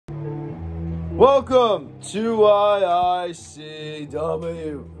Welcome to IICW.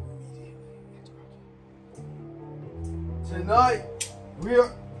 Tonight, we are...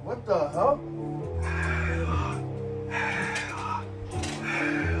 What the hell?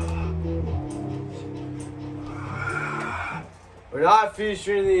 We're not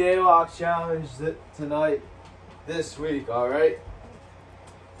featuring the A-Lock Challenge tonight, this week, alright?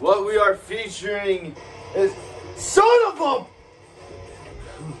 What we are featuring is... Son of a...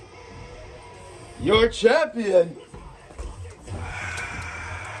 Your champion!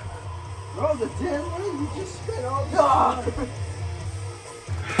 Bro, the damn way you just spent all this time.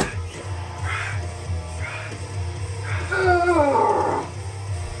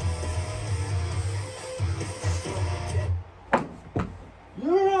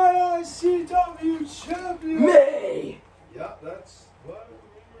 You're IICW champion! Me! Yeah, that's what we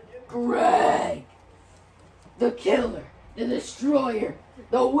were getting. Greg! The killer, the destroyer,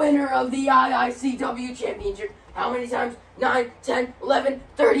 the winner of the IICW championship. How many times? 9, 10, 11,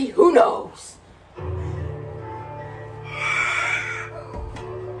 30, who knows?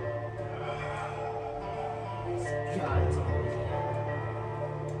 God damn it.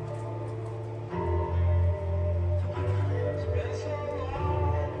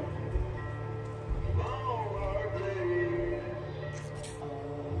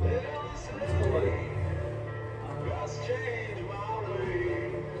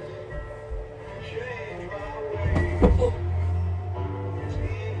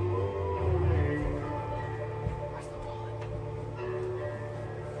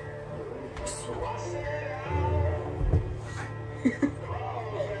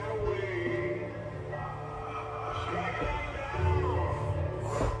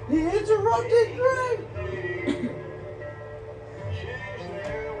 He interrupted Greg!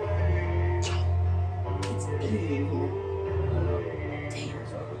 It's eating here. Damn.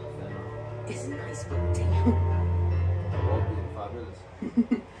 It's nice, but damn. Won't be in 5 minutes.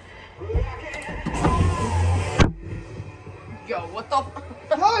 Yo, what the f-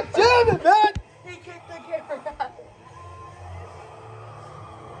 God damn it, man! He kicked the camera.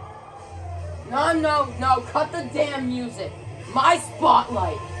 No, cut the damn music. My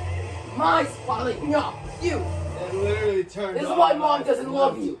spotlight. No, you. It literally turned This is on why my mom doesn't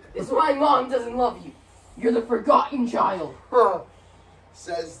love you. This is why mom doesn't love you. You're the forgotten child.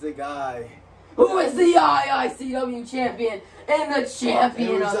 Says the guy. Who is the IICW champion and the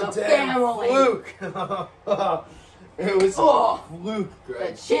champion It was of a the damn family? fluke. It was a fluke, The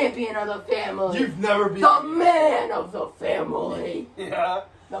Greg. champion of the family. You've never been. The man of the family. Yeah.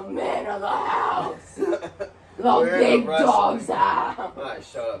 The man of the house. The We're big wrestling. dog's house. Alright,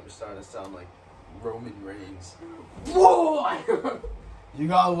 shut up. You're starting to sound like Roman Reigns. Whoa! You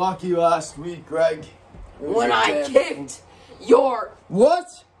got lucky last week, Greg. It was When a I damn- kicked your...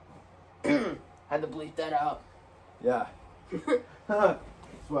 What? Had to bleep that out. Yeah. That's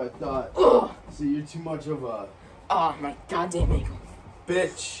what I thought. Ugh. See, you're too much of a Oh, my goddamn ankle.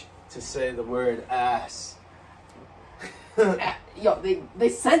 bitch to say the word ass. Yo, they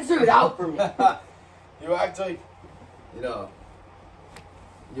censored it out for me. You act like,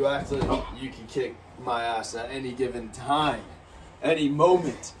 you act like you can kick my ass at any given time, any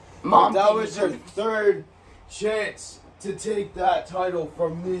moment. Mom, That was your third chance to take that title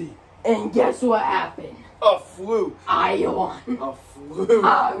from me. and guess what happened? A fluke. I won. A fluke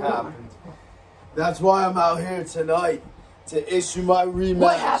I won. happened. That's why I'm out here tonight to issue my rematch.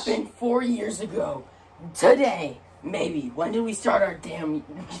 What happened 4 years ago? Today, maybe. When did we start our damn...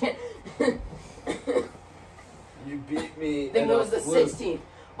 You beat me. I think it was the 16th.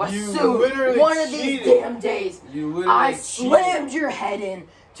 But You soon, literally one of these cheated. damn days, You literally I cheated. slammed your head in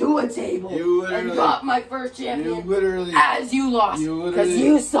to a table You and literally- got my first You champion literally. as you lost. You Because literally-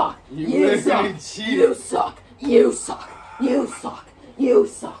 you suck. you You literally suck. cheated. You suck. You suck. You suck. You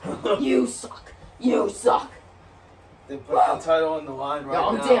suck. You suck. You suck. Then put the title on the line right Yo,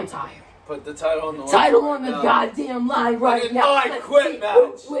 I'm now. damn tired. Put the title on the line. Title right on the now. goddamn line right An now. I Let's quit see match.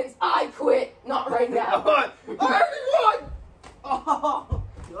 Who wins? I quit. Not right now. I already won! Oh,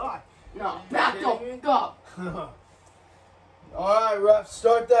 God. No, back the fuck up. Alright, ref,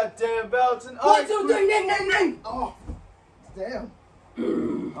 start that damn belt and 1, 2, 3, ding, ding, ding. Oh, damn.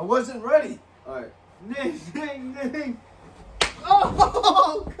 I wasn't ready. Alright. Ding, ding, ding.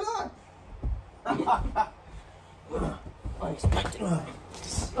 Oh, God. Unexpected.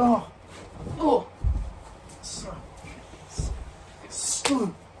 Oh. Oh.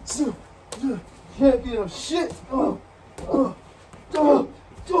 Champion of shit. Oh.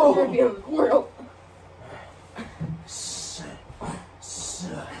 Champion of the world.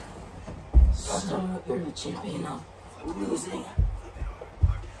 You're the champion of losing.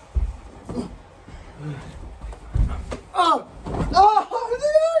 Oh!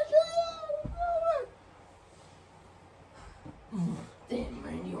 Damn,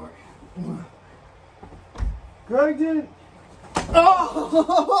 Randy Orton. Greg didn't.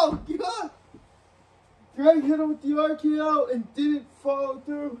 Oh, God! Greg hit him with the RKO and didn't follow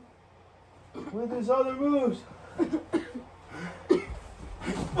through with his other moves.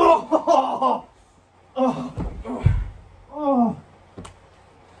 Oh! Oh! Oh! Oh!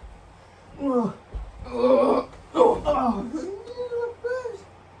 Oh!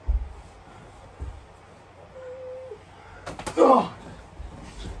 Oh!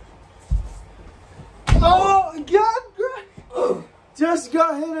 Oh, God, Greg! Just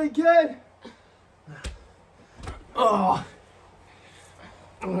got hit again. Oh.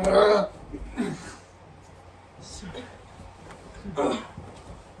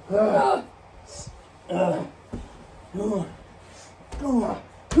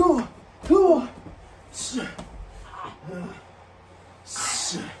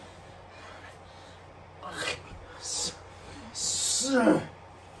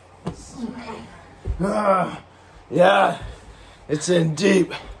 Yeah, it's in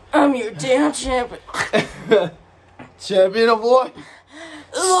deep. I'm your damn champion. Champion of what?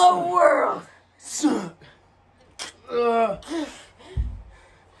 The world.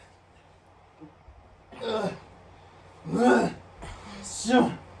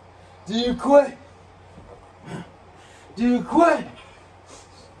 Do you quit? Do you quit?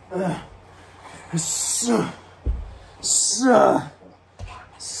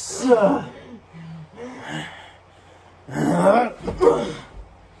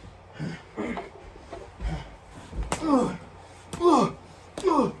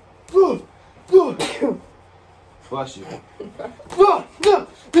 Bless you. What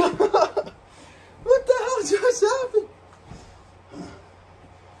the hell just happened?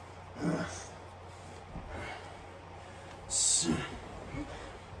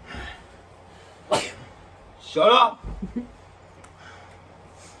 Shut up!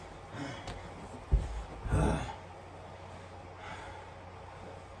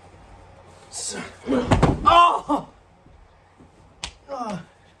 Oh!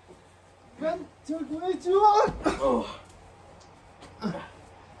 That took way too long.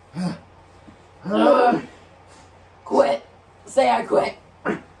 Quit. Say I quit.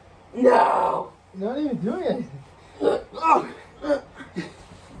 No. Not even doing anything. Quit. No.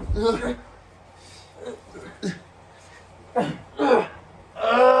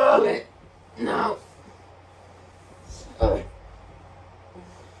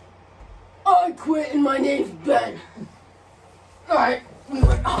 I quit and my name's Ben. Alright.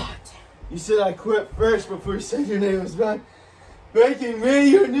 You said I quit first before you said your name was Ben. Making me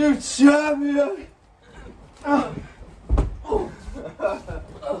your new champion.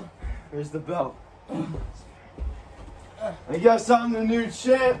 Here's the belt. I guess I'm the new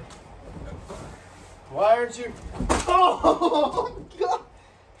champ. Why aren't you? Oh, God.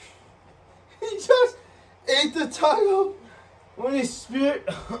 He just ate the title when he speared.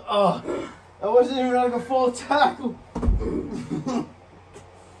 Oh, that wasn't even like a full tackle.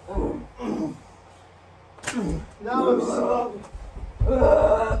 Now I'm slow.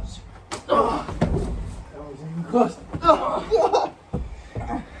 That was even close. Oh, God.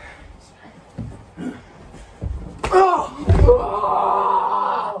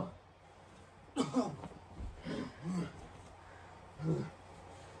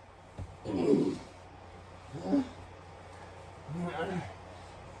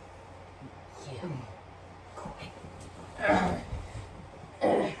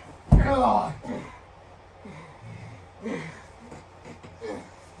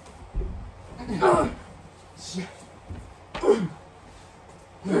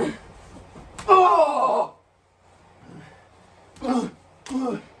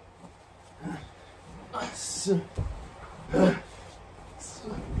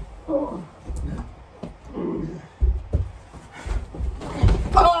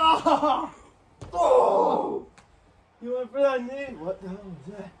 You went for that knee? What the hell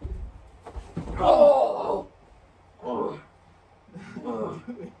was that? Oh.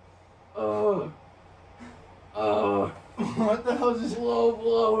 What the hell is this? Low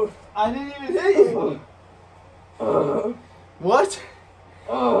blow. I didn't even hit you. What?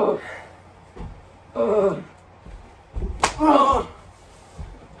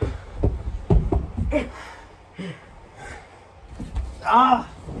 Ah!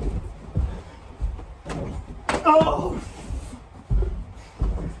 Oh!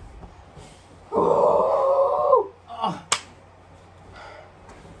 Oh!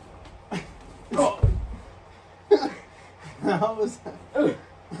 How was that?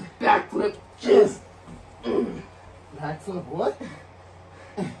 Backflip, just Backflip what?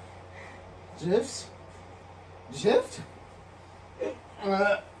 Gifs? Gift?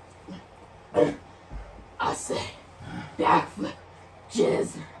 I say, backflip,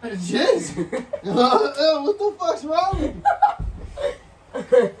 jizz. Jizz? What the fuck's wrong with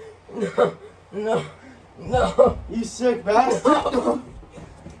you? No. You sick bastard?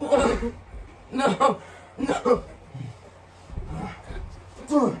 No.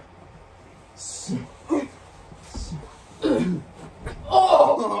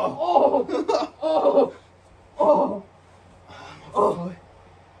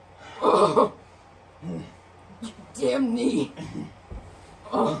 Damn knee.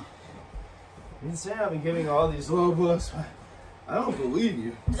 You say I've been giving all these low blows. I don't believe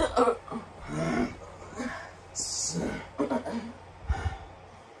you.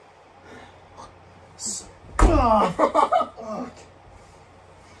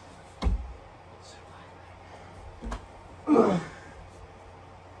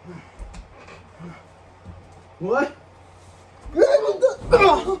 What? The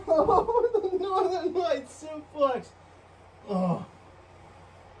Northern Lights suplex.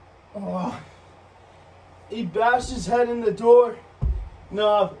 He bashed his head in the door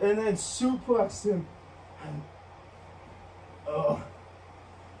knob and then suplexed him.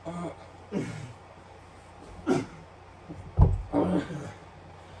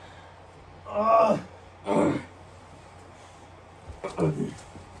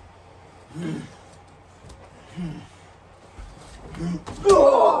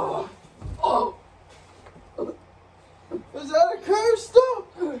 Is that a curve stop?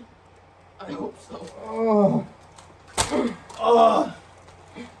 I hope so.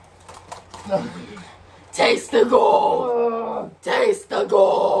 Taste the gold. Taste the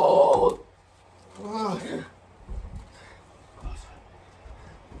gold.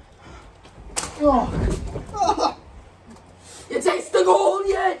 You taste the gold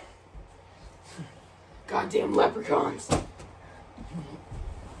yet? Goddamn leprechauns.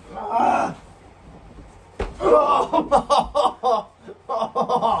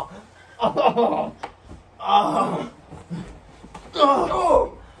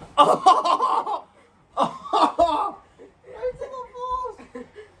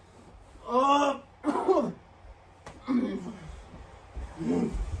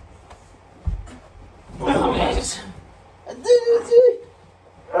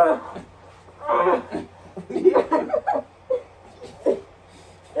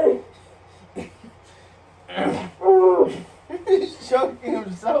 He's choking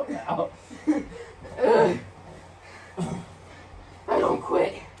himself now. I don't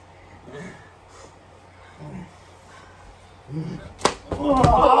quit.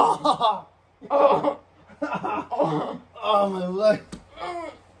 Oh, my leg.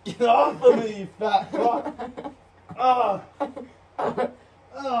 Get off of me, you fat fuck.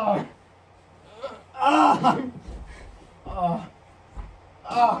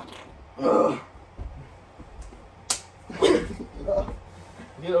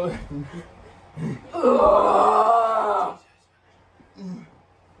 Get away.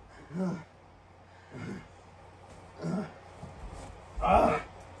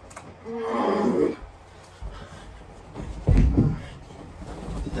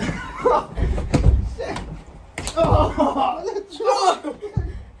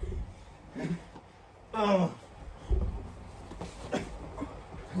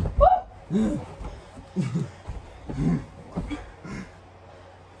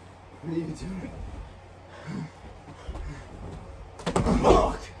 What are you doing?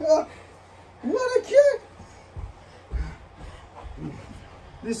 What a kick!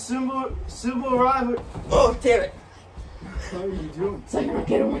 This symbol rival. Oh, damn it. What are you doing? It's like I'm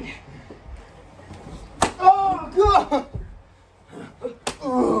getting one. Oh, God!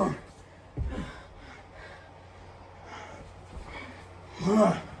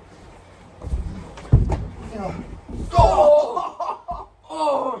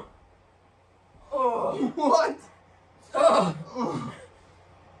 What?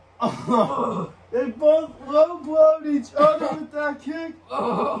 They both low blowed each other with that kick.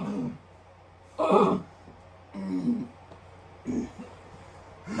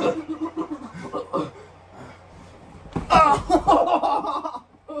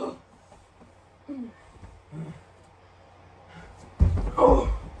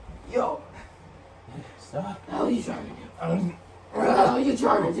 Yo. Stop. What the hell are you trying to do? I'm What the hell are you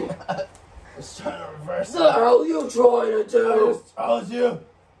trying to do? just trying to reverse What the hell are you trying to I do? just told you.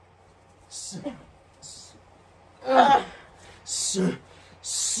 He's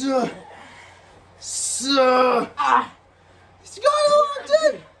got locked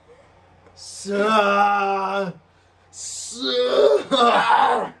in.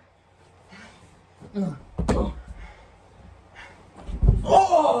 Ah.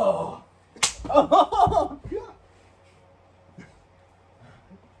 Oh! Oh, God.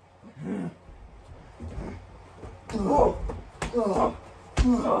 Oh! Oh! Oh!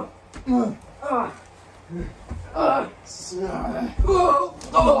 Oh!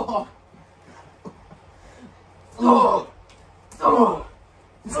 Oh! Oh!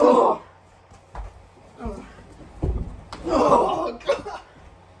 Oh! Oh, God.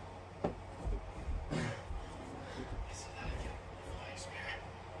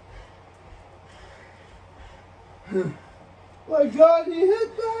 My God, he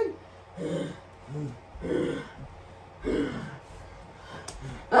hit me.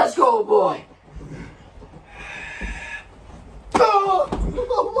 Let's go, boy. Oh,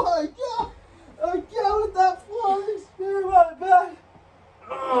 oh my God. Again with that flying spear in my back.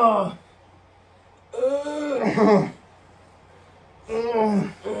 Oh.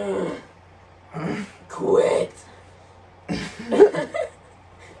 Quit.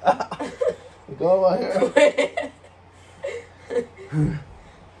 Go my hair. Quit.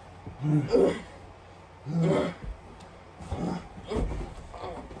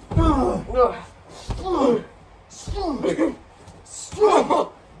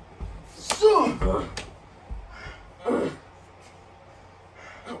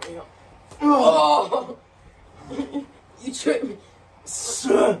 Oh! You tricked me.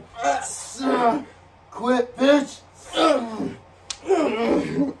 Quit, bitch.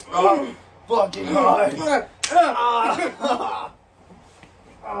 Oh, fucking hard.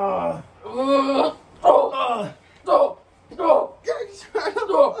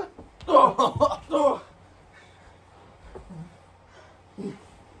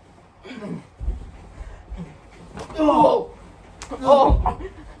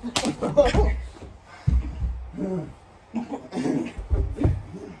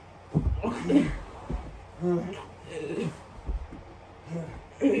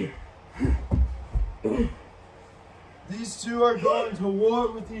 These two are going to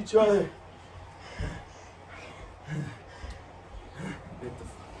war with each other.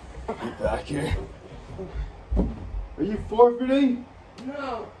 Get back here. Are you forfeiting?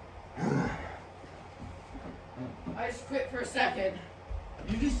 No. I just quit for a second.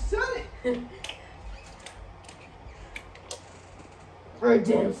 You just said it. For a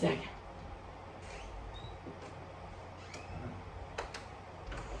damn second.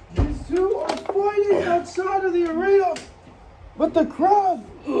 These two are fighting outside of the arena with the crowd.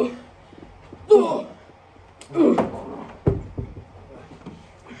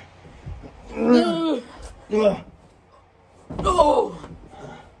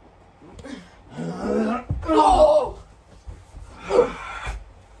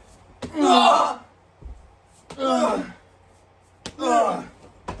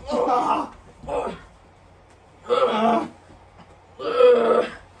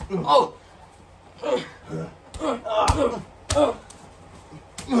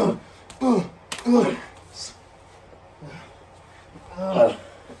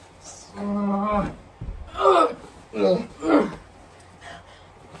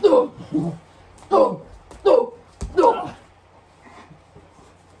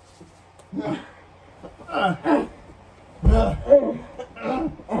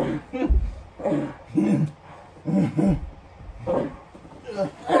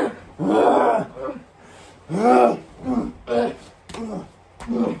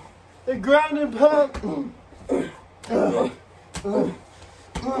 The ground and pound.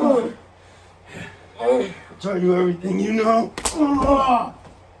 Tell you everything you know.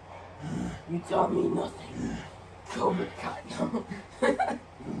 You taught me nothing. Cobra Kai.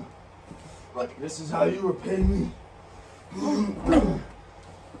 Look, this is how you repay me.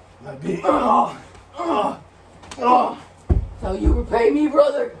 I beat. So you repay me,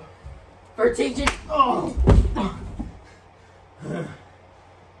 brother, for teaching.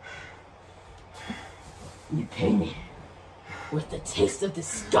 You pay me with the taste of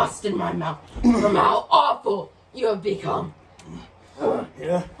disgust in my mouth from how awful you have become.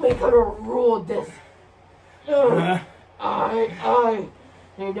 Yeah. We could have ruled this. I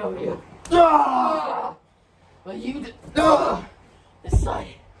know you. But you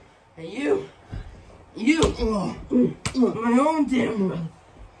decided that you, my own damn brother,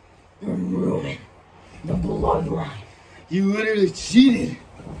 ruined the bloodline. You literally cheated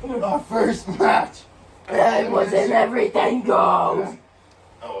our first match. It wasn't everything goes.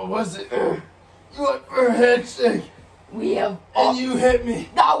 Oh, was it? You went for a handshake. We have. And you hit me.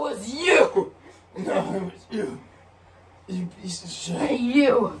 That was you. No, it was you. You piece of shit. And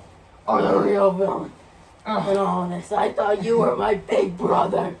you are the real villain. In all honest, I thought you were my big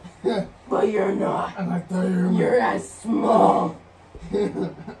brother. But you're not. And I thought you were You're as small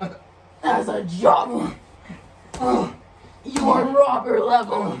as a jock. You are Robert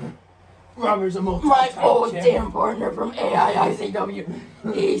level. Robert's a My old damn partner from IICW.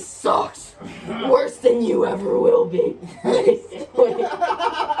 He sucks. Worse than you ever will be.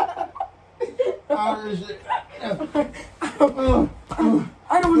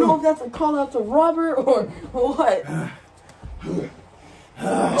 I don't know if that's a call out to Robert or what.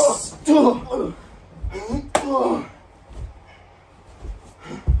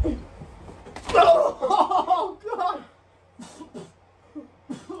 Oh, God.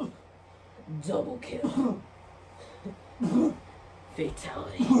 Double kill.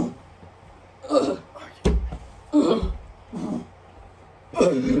 Fatality.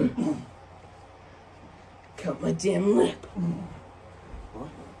 Cut my damn lip.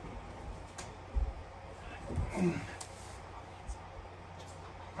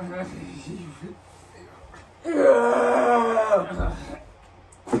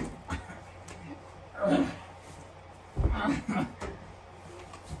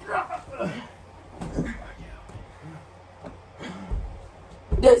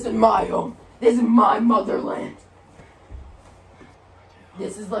 This is my home. This is my motherland.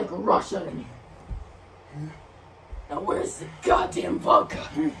 This is like Russia to me. Now where's the goddamn vodka?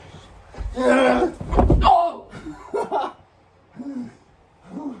 Oh!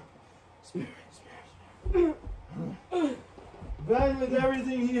 Back with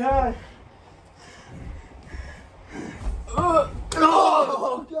everything he had. Oh! God.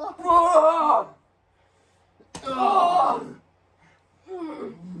 Oh! Oh!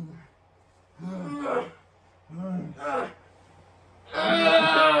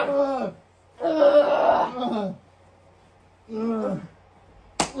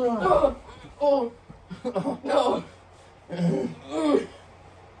 Oh no!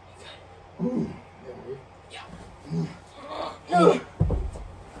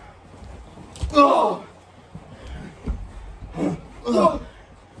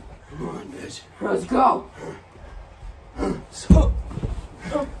 Come on, bitch. Let's go.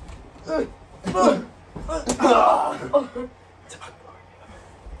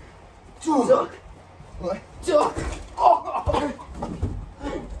 Duck. What? Duck.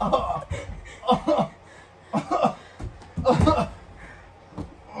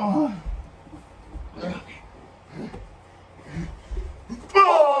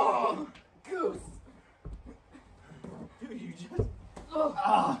 Goose. Dude, you just...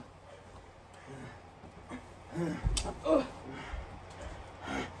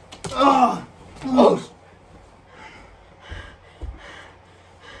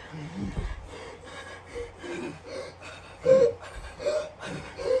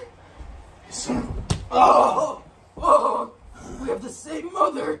 We have the same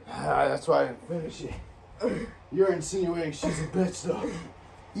mother. That's why I didn't finish it. You're insinuating she's a bitch, though.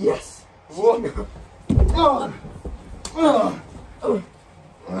 Yes. What?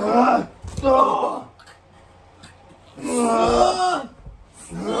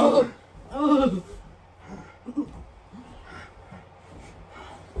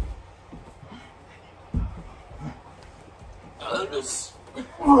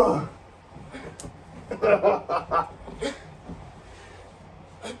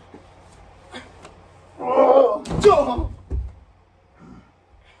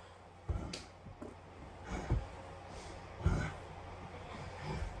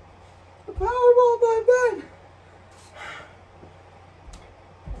 Powerball my bed.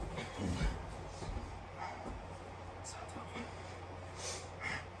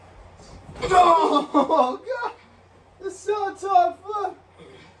 Oh God! It's so tough.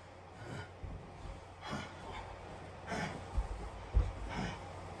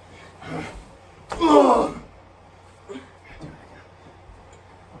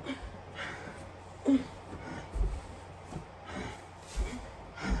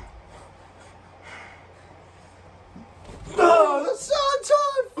 That's so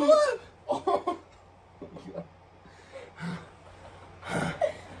tough. Oh.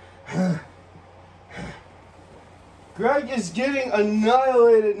 Greg is getting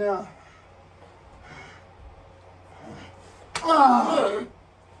annihilated now.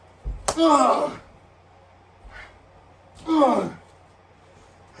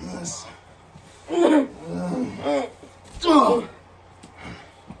 Yes.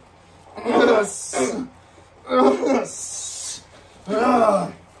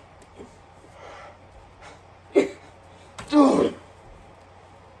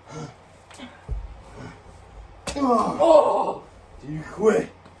 Oh! Do you quit?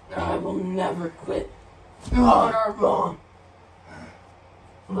 I will never quit. are wrong.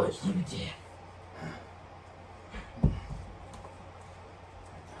 But you did.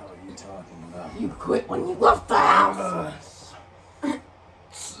 What are you talking about? You quit when you left the house.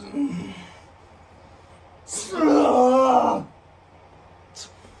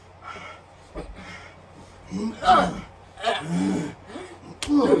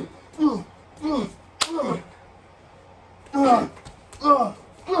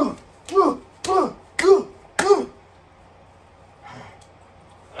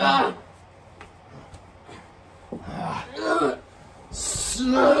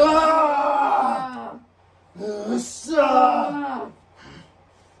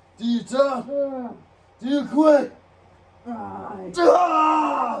 Do you talk? Do you quit? Do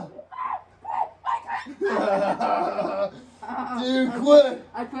you quit?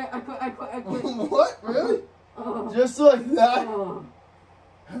 I quit. What? Really? Just like that?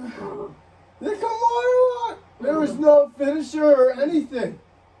 Then come on, what? There was no finisher or anything.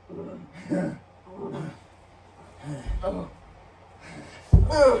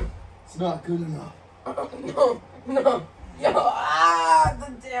 It's not good enough. No. The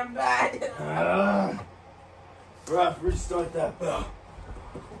damn bag. Ref, restart that bell.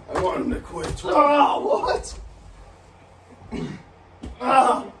 I want him to quit. Oh, what?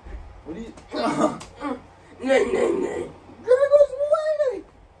 What do you? Nay. Gregor's waiting.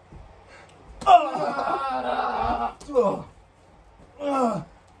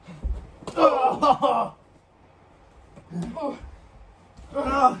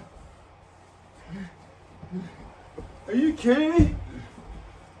 Are you kidding me?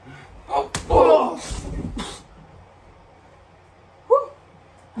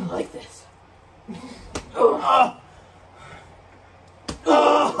 I like this.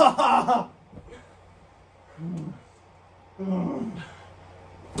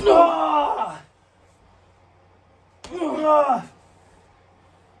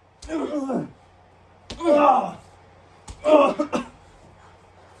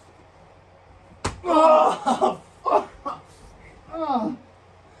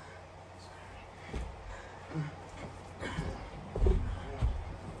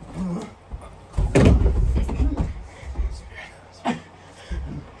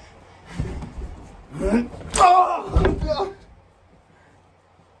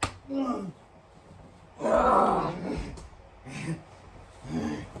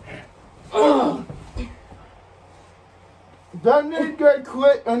 That made Greg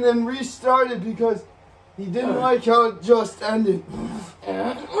quit and then restarted because he didn't like how it just ended.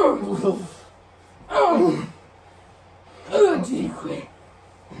 Did you quit?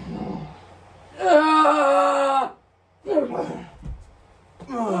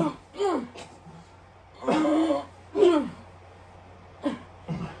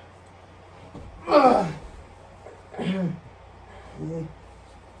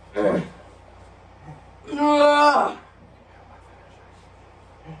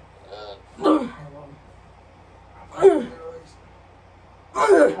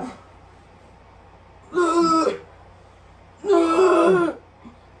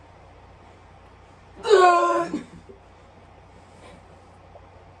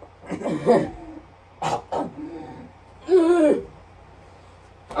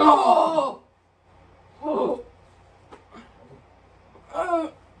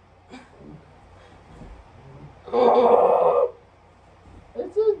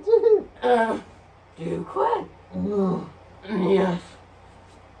 It's a dude. Do you quit? Yes.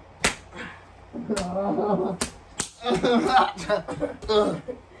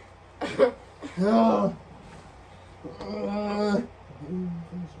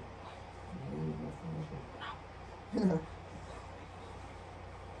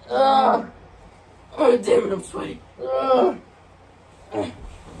 Oh, damn it, I'm sweaty.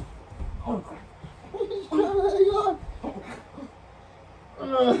 He's trying to hang on.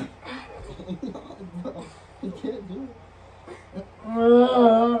 He can't do it.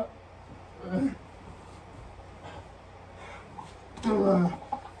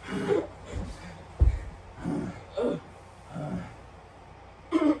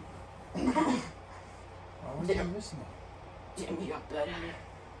 Damn, you got better.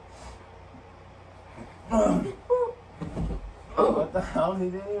 What the hell? He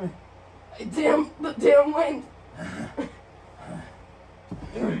didn't even. The damn wind.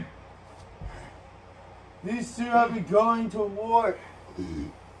 These two have been going to war.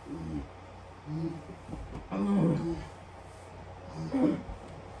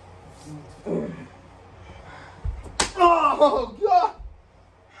 Oh, God!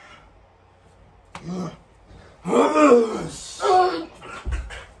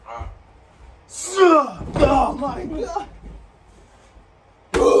 my God.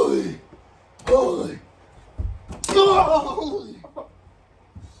 Holy. Holy. Holy.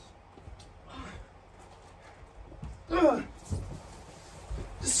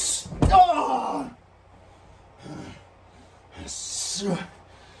 Stop. Better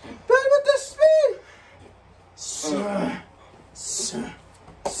with the speed.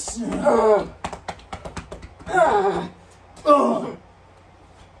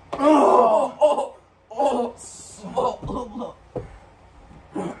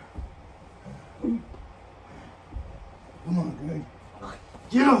 Come on, Greg.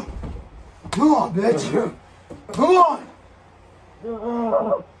 Get up. Come on, bitch. Come on.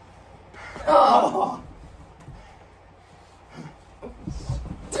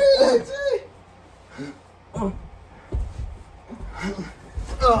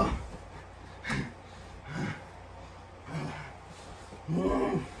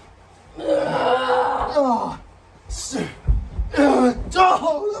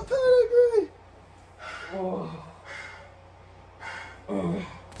 The pedigree.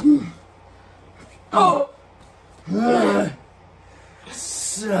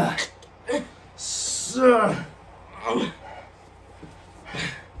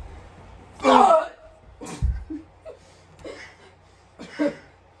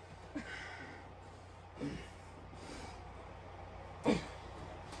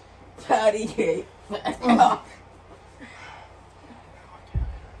 Daddy hate.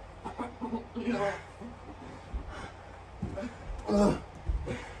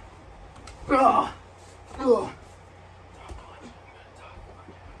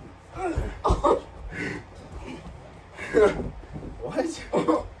 What?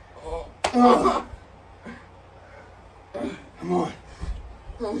 Come on.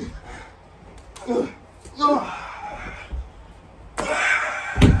 Come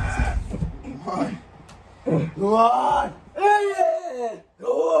on. Hey! Go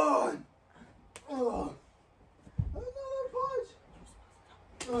on. Another punch.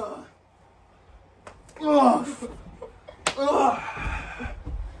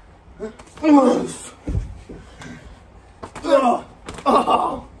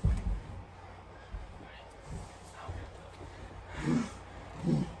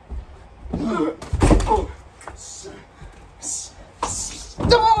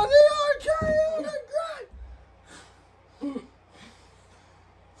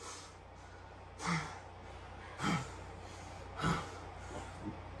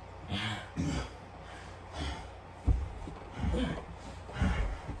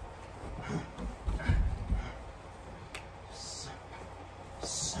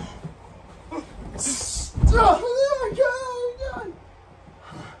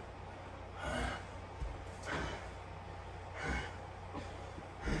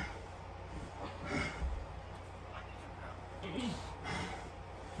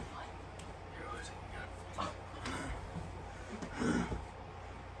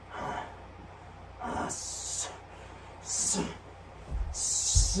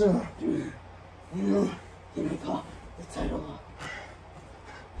 Give me the title.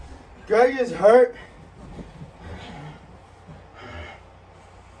 Greg is hurt.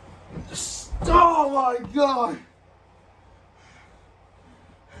 Oh my God.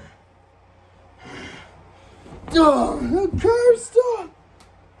 Oh, the curve stop.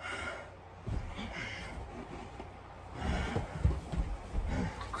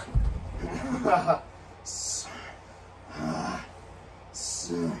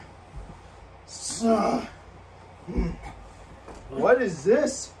 What is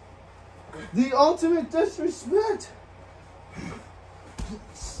this? The ultimate disrespect.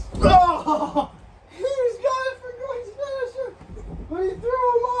 Oh, he was got it for Greg's finisher, but he threw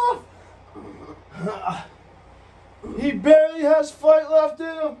him off. He barely has fight left in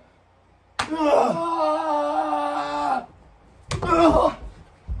him.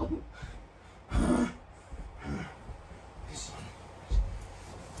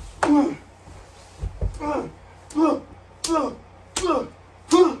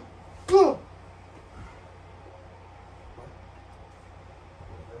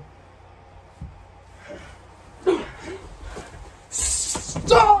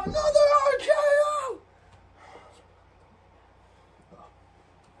 Oh, another RKO!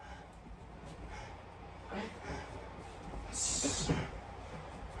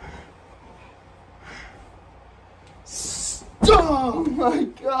 Oh my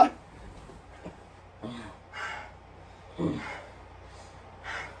God!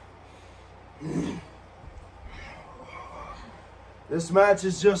 This match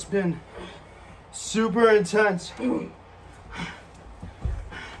has just been super intense.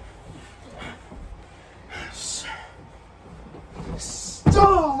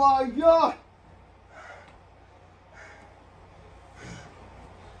 my God.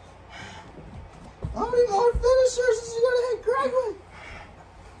 How many more finishers is he gonna hit Greg with?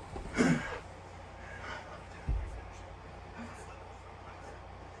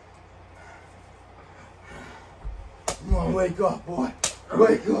 Come on, wake up, boy.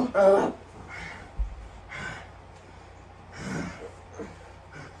 Wake up.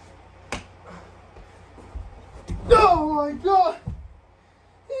 Oh my God!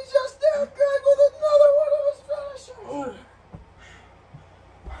 He just nailed Greg with another one of his finishers!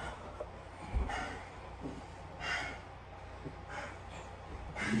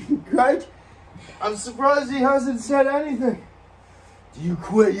 Greg, I'm surprised he hasn't said anything. Do you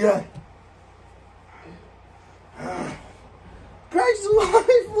quit yet? Greg's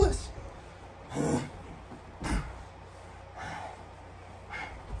lifeless!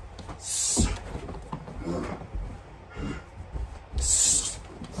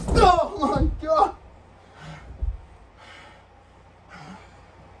 Oh my God!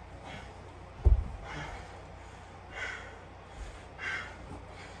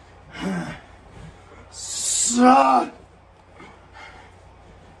 Son!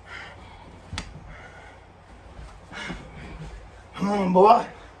 Come on, boy.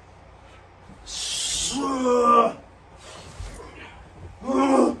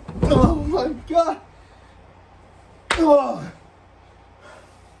 Oh my God! Oh.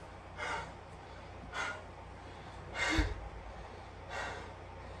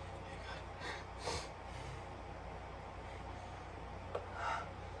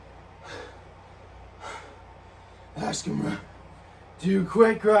 Ask him, do you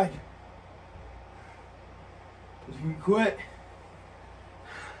quit, Greg? Do you quit?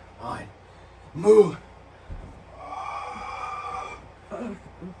 Fine. Move.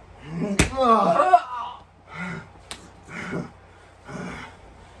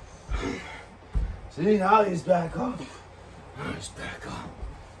 See, now he's back up. Now he's back up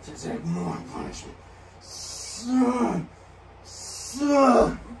to take more punishment. Son.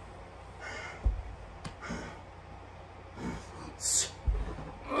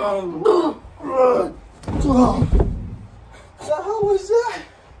 What the hell was that?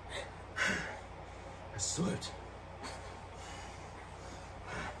 I slipped.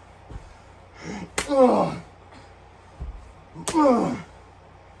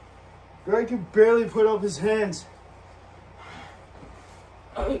 Greg could barely put up his hands.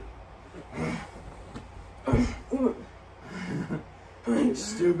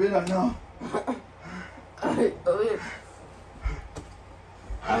 Stupid, I know.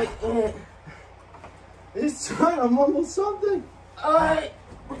 He's trying to mumble something. I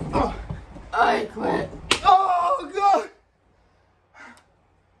quit. Oh God!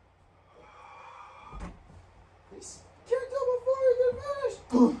 He's kicked up before he can finish.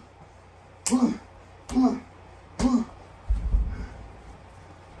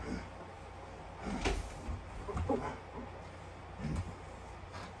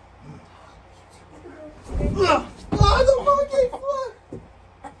 The monkey flip!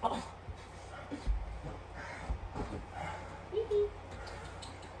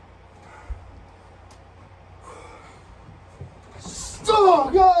 Oh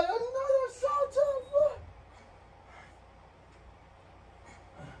God, another Southtown flip!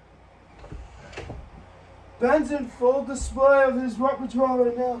 Ben's in full display of his repertoire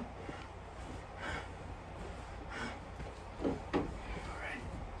right now.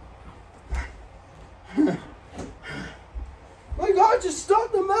 My God, just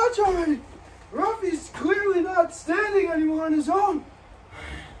stop the match already! Ruffy's clearly not standing anymore on his own.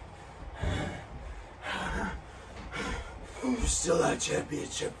 You still that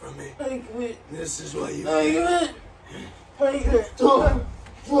championship from me. I quit. This is what you I quit.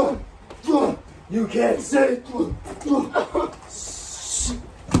 You can't say it. Oh,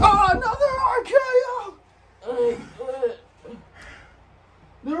 another RKO! I quit.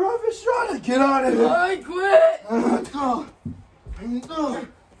 The ref is trying to get out of it. I quit. I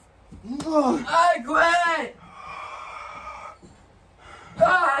quit.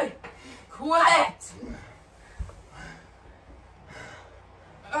 I quit.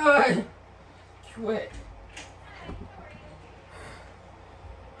 I quit.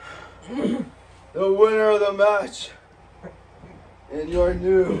 The winner of the match and your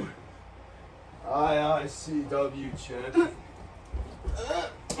new IICW champion.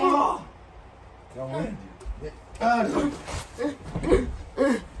 Oh. Don't win, dude.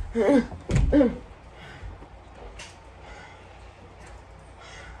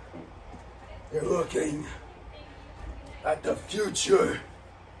 You're looking at the future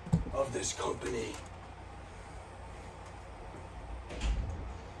of this company.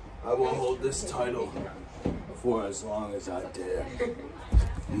 I will hold this title for as long as I dare.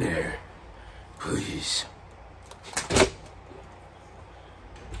 Nair, please.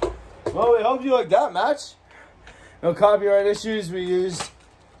 Well, we hope you liked that match. No copyright issues. We used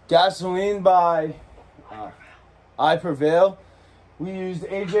Gasoline by I Prevail. We used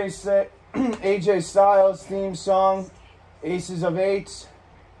AJ Styles' theme song, Aces of Eights,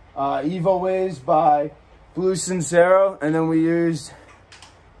 Evil Ways by Blue Sincero, and then we used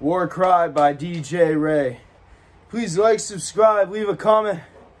War Cry by DJ Ray. Please like, subscribe, leave a comment.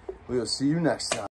 We'll see you next time.